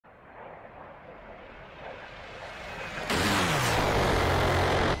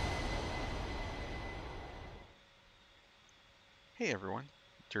Hey everyone,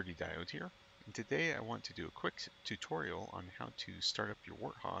 Dirty Diode here, and today I want to do a quick tutorial on how to start up your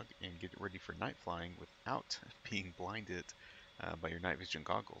Warthog and get it ready for night flying without being blinded by your night vision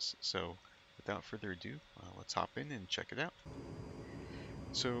goggles. So without further ado, let's hop in and check it out.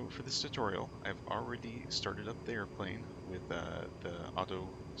 So for this tutorial, I've already started up the airplane with the auto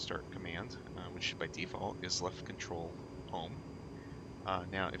start command, which by default is left control home.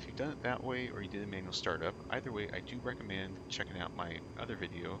 Now, if you've done it that way or you did a manual startup, either way, I do recommend checking out my other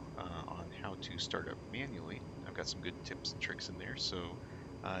video on how to start up manually. I've got some good tips and tricks in there, so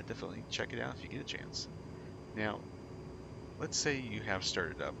definitely check it out if you get a chance. Now, let's say you have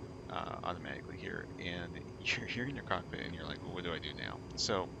started up automatically here, and you're in your cockpit and you're like, well, what do I do now?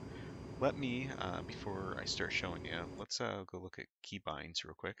 So let me, before I start showing you, let's go look at keybinds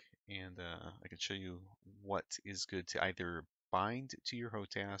real quick, and I can show you what is good to either bind to your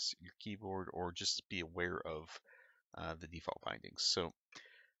HOTAS, your keyboard, or just be aware of the default bindings. So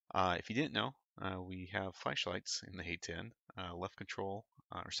if you didn't know, we have flashlights in the A-10. Left control,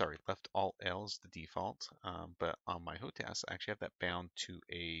 or sorry, left Alt L is the default, but on my HOTAS, I actually have that bound to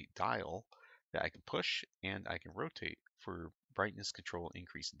a dial that I can push and I can rotate for brightness control,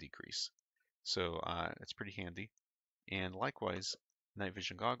 increase and decrease. So it's pretty handy. And likewise, night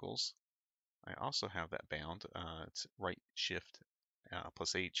vision goggles, I also have that bound. It's right shift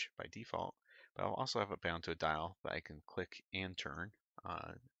plus H by default, but I'll also have it bound to a dial that I can click and turn,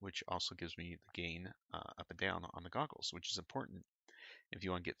 which also gives me the gain up and down on the goggles, which is important if you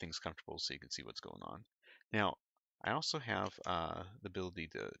want to get things comfortable so you can see what's going on. Now, I also have the ability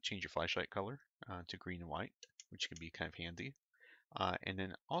to change your flashlight color to green and white, which can be kind of handy. And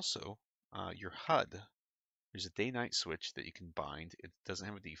then also your HUD. There's a day-night switch that you can bind. It doesn't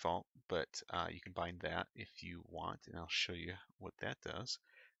have a default, but you can bind that if you want, and I'll show you what that does,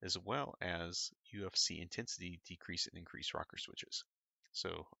 as well as UFC intensity decrease and increase rocker switches.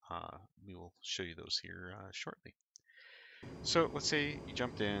 So we will show you those here shortly. So let's say you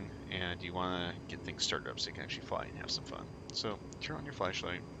jumped in and you want to get things started up so you can actually fly and have some fun. So turn on your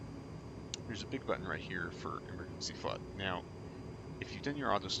flashlight. There's a big button right here for emergency flood. Now, if you've done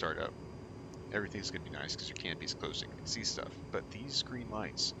your auto startup, everything's going to be nice because your canopy's closed and you can see stuff. But these green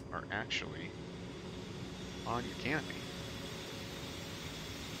lights are actually on your canopy.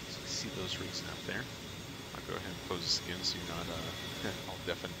 So you can see those reason up there. I'll go ahead and close this again so you're not all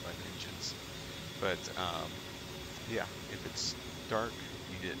deafened by the engines. But yeah, if it's dark,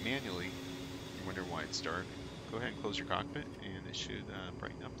 you did it manually, you wonder why it's dark, go ahead and close your cockpit and it should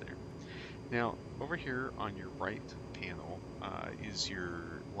brighten up there. Now, over here on your right panel is your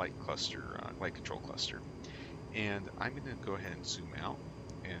light cluster, light control cluster. And I'm going to go ahead and zoom out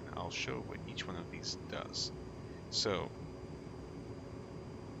and I'll show what each one of these does. So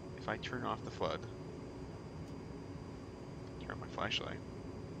if I turn off the flood, turn on my flashlight,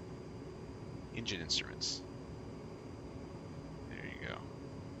 engine instruments, there you go,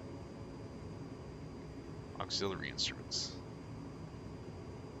 auxiliary instruments,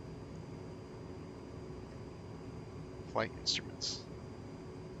 flight instruments,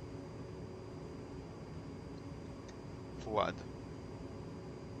 flood,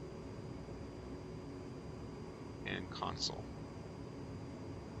 and console.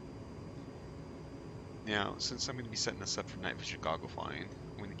 Now, since I'm going to be setting this up for night vision goggle flying,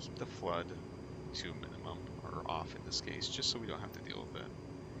 I'm going to keep the flood to a minimum, or off in this case, just so we don't have to deal with it.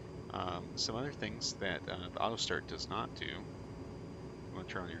 Some other things that the auto start does not do, you want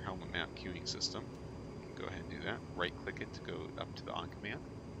to turn on your helmet map queuing system. You can go ahead and do that. Right click it to go up to the on command.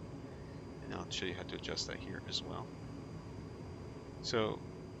 And I'll show you how to adjust that here as well. So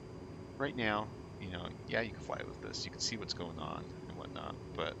right now, yeah, you can fly with this. You can see what's going on and whatnot,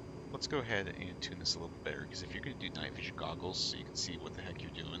 but let's go ahead and tune this a little bit better, because if you're going to do night vision goggles so you can see what the heck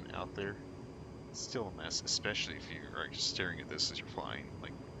you're doing out there, it's still a mess, especially if you are just staring at this as you're flying.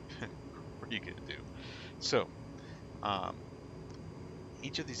 Like, what are you going to do? So,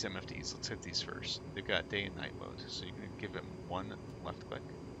 each of these MFDs, let's hit these first. They've got day and night mode, so you can give them one left click,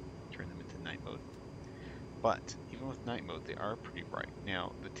 turn them into night mode. But even with night mode, they are pretty bright.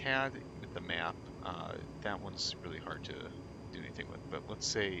 Now, the TAD with the map, that one's really hard to do anything with. But let's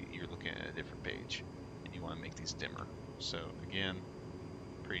say you're looking at a different page and you want to make these dimmer. So again,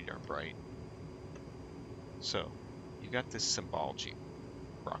 pretty darn bright. So you've got this symbology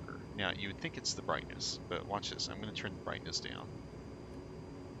rocker. Now, you would think it's the brightness, but watch this. I'm going to turn the brightness down.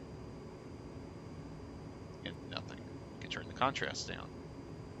 And nothing. You can turn the contrast down.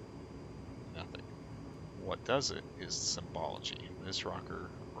 Nothing. What does it is symbology. This rocker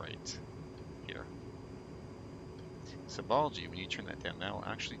right here. Symbology, when you turn that down, that will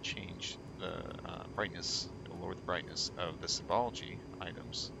actually change the brightness. It will lower the brightness of the symbology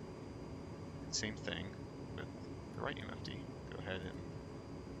items. And same thing with the right MFD. Go ahead and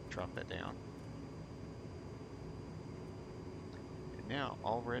drop that down. And now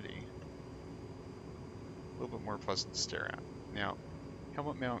already a little bit more pleasant to stare at. Now,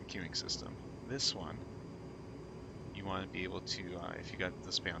 helmet mount queuing system. This one, you want to be able to, if you got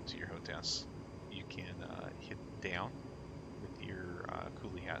this bound to your HOTAS, you can hit down with your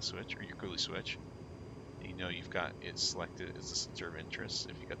coolie hat switch or your coolie switch. You know you've got it selected as a center of interest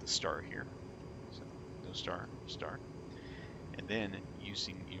if you got the star here. So no star, star. And then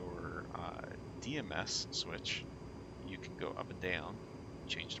using your DMS switch, you can go up and down,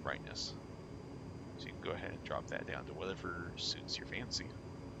 change the brightness. So you can go ahead and drop that down to whatever suits your fancy.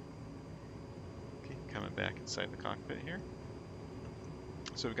 Okay, coming back inside the cockpit here.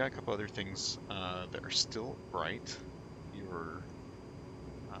 So we've got a couple other things that are still bright. Your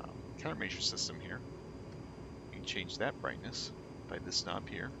countermeasure system here. You can change that brightness by this knob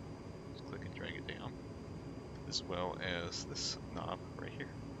here. Just click and drag it down. As well as this knob right here.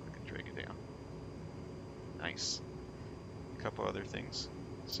 Click and drag it down. Nice. A couple other things.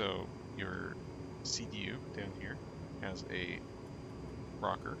 So your CDU down here has a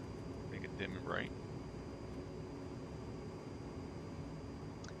rocker. Make it dim and bright.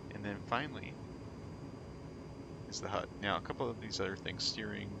 And then finally is the HUD. Now a couple of these other things,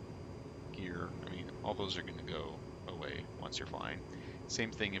 steering, gear, I mean all those are going to go away once you're flying.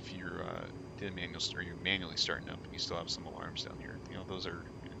 Same thing if you're did manual or you're manually starting up and you still have some alarms down here. You know, those are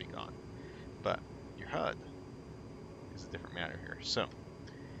going to be gone. But your HUD is a different matter here. So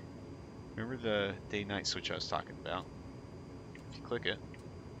remember the day-night switch I was talking about? If you click it,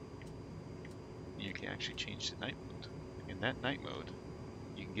 you can actually change to night mode. In that night mode,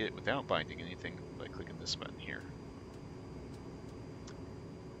 you can get it without binding anything by clicking this button here.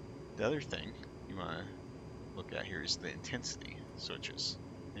 The other thing you want to look at here is the intensity switches.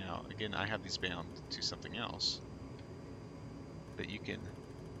 Now, again, I have these bound to something else, but you can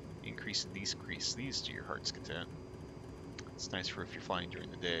increase and decrease these to your heart's content. It's nice for if you're flying during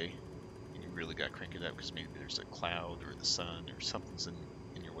the day and you really got to crank it up because maybe there's a cloud or the sun or something's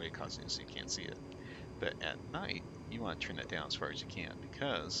in your way causing it so you can't see it. But at night, you want to turn that down as far as you can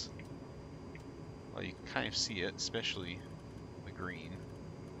because, well, you can kind of see it, especially the green.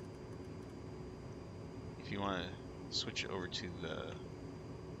 If you want to switch it over to the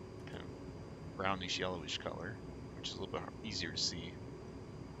kind of brownish yellowish color, which is a little bit easier to see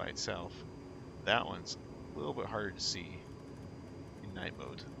by itself, that one's a little bit harder to see in night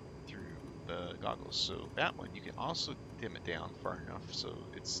mode through the goggles. So that one you can also dim it down far enough so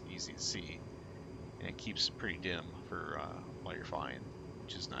it's easy to see, and it keeps pretty dim for while you're flying,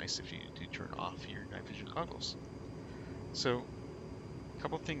 which is nice if you do turn off your night vision goggles. So a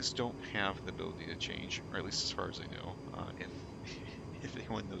couple things don't have the ability to change, or at least as far as I know. If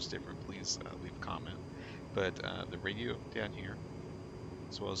anyone knows different, please leave a comment. But the radio down here,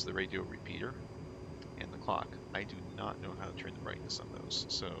 as well as the radio repeater and the clock, I do not know how to turn the brightness on those.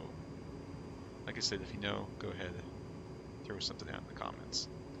 So, like I said, if you know, go ahead and throw something out in the comments.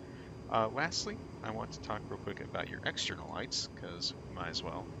 Lastly, I want to talk real quick about your external lights, because we might as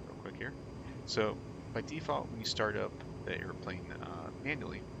well, real quick here. So, by default, when you start up the airplane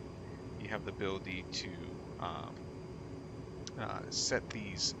manually, you have the ability to set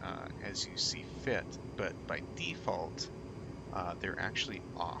these as you see fit, but by default, they're actually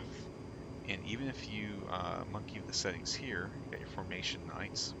off. And even if you monkey with the settings here, you got your formation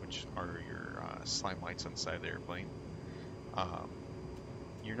lights, which are your slime lights on the side of the airplane.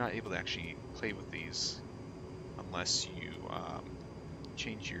 You're not able to actually play with these unless you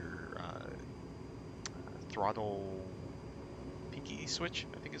change your throttle pinky switch,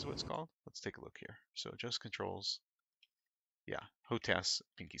 I think is what it's called. Let's take a look here. So adjust controls. Yeah, HOTAS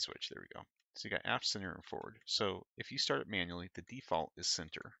pinky switch. There we go. So you got aft, center, and forward. So if you start it manually, the default is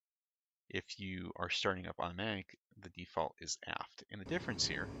center. If you are starting up automatic, the default is aft. And the difference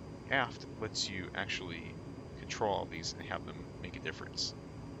here, aft lets you actually control all these and have them make a difference.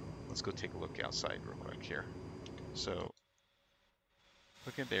 Let's go take a look outside real quick here. So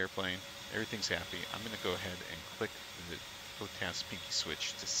looking at the airplane, everything's happy. I'm going to go ahead and click the HOTAS pinky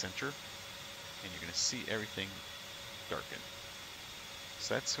switch to center, and you're going to see everything darken.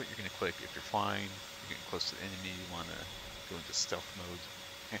 So that's what you're going to click if you're flying, you're getting close to the enemy, you want to go into stealth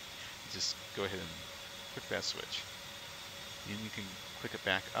mode. Just go ahead and click that switch. Then you can click it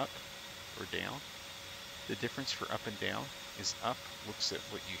back up or down. The difference for up and down is up looks at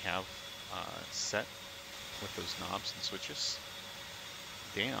what you have set with those knobs and switches.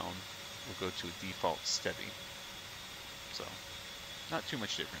 Down will go to a default steady. So not too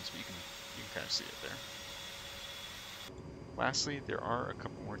much difference, but you can kind of see it there. Lastly, there are a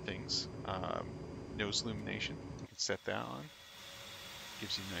couple more things. Nose illumination, you can set that on.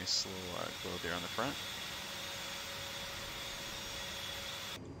 Gives you a nice little glow there on the front.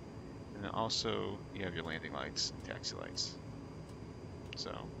 And then also you have your landing lights and taxi lights.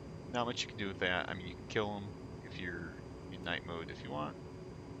 So not much you can do with that. I mean, you can kill them if you're in night mode if you want,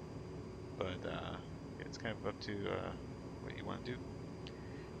 but yeah, it's kind of up to what you want to do.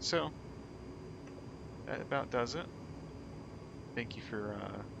 So that about does it. Thank you for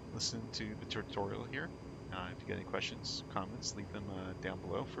listening to the tutorial here. If you got any questions, comments, leave them down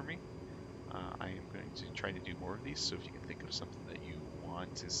below for me. I am going to try to do more of these, so if you can think of something that you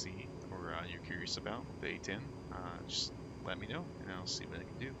want to see or you're curious about with the A-10, just let me know and I'll see what I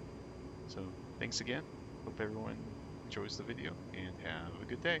can do. So thanks again. Hope everyone enjoys the video and have a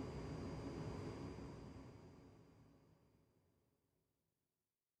good day.